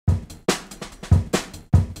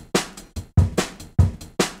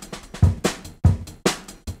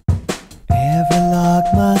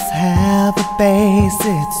must have a base,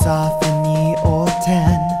 it's often ye or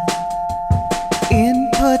 10.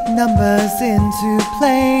 Input numbers into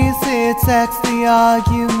place, it's X the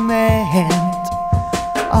argument.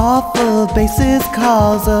 Awful basis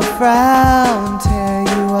cause a frown, tear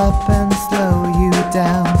you up and slow you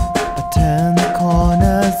down. But turn the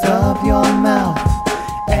corners of your mouth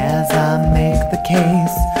as I make the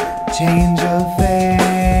case. Change of face,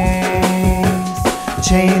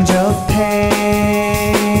 change of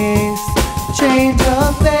pace, change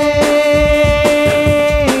of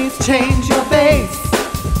face, change your base.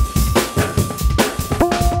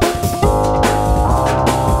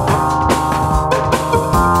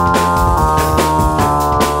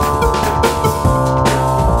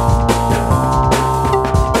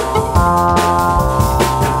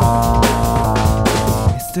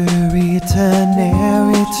 History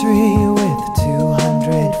ternary tree with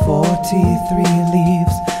 243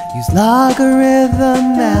 leaves. Use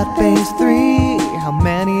logarithm at base 3. How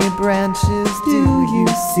many branches do you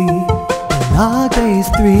see? Log base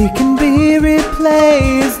 3 can be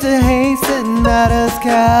replaced. To hasten matters,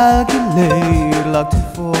 calculate log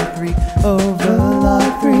 243 over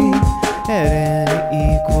log 3 at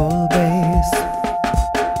any equal base.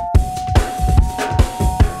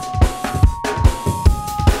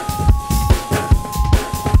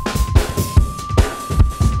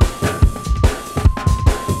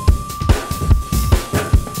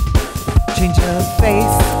 Change your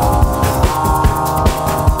face,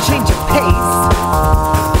 change your pace.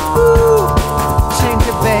 Woo. Change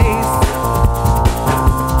your base,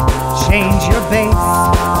 change your base.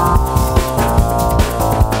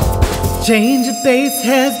 Change of base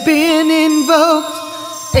has been invoked.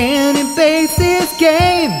 Any base is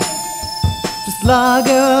game. Just log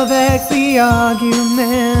of X the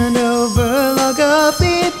argument over log of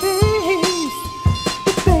the base.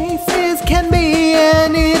 The bases can be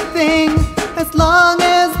anything as long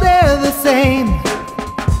as they're the same.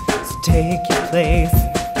 So take your place,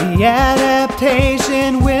 the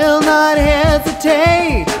adaptation will not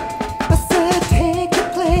hesitate. I said take your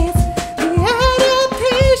place, the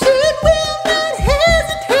adaptation will not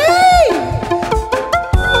hesitate.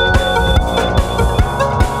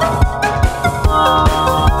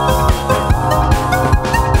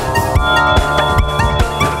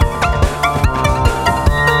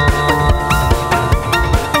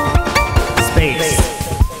 Space,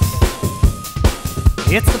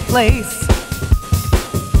 it's the place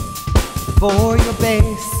for your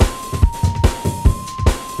base,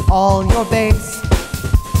 all your base.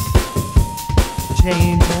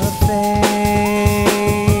 Change your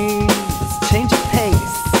face, change your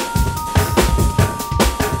pace,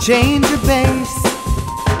 change your base,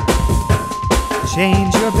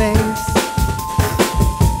 change your base,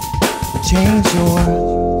 change your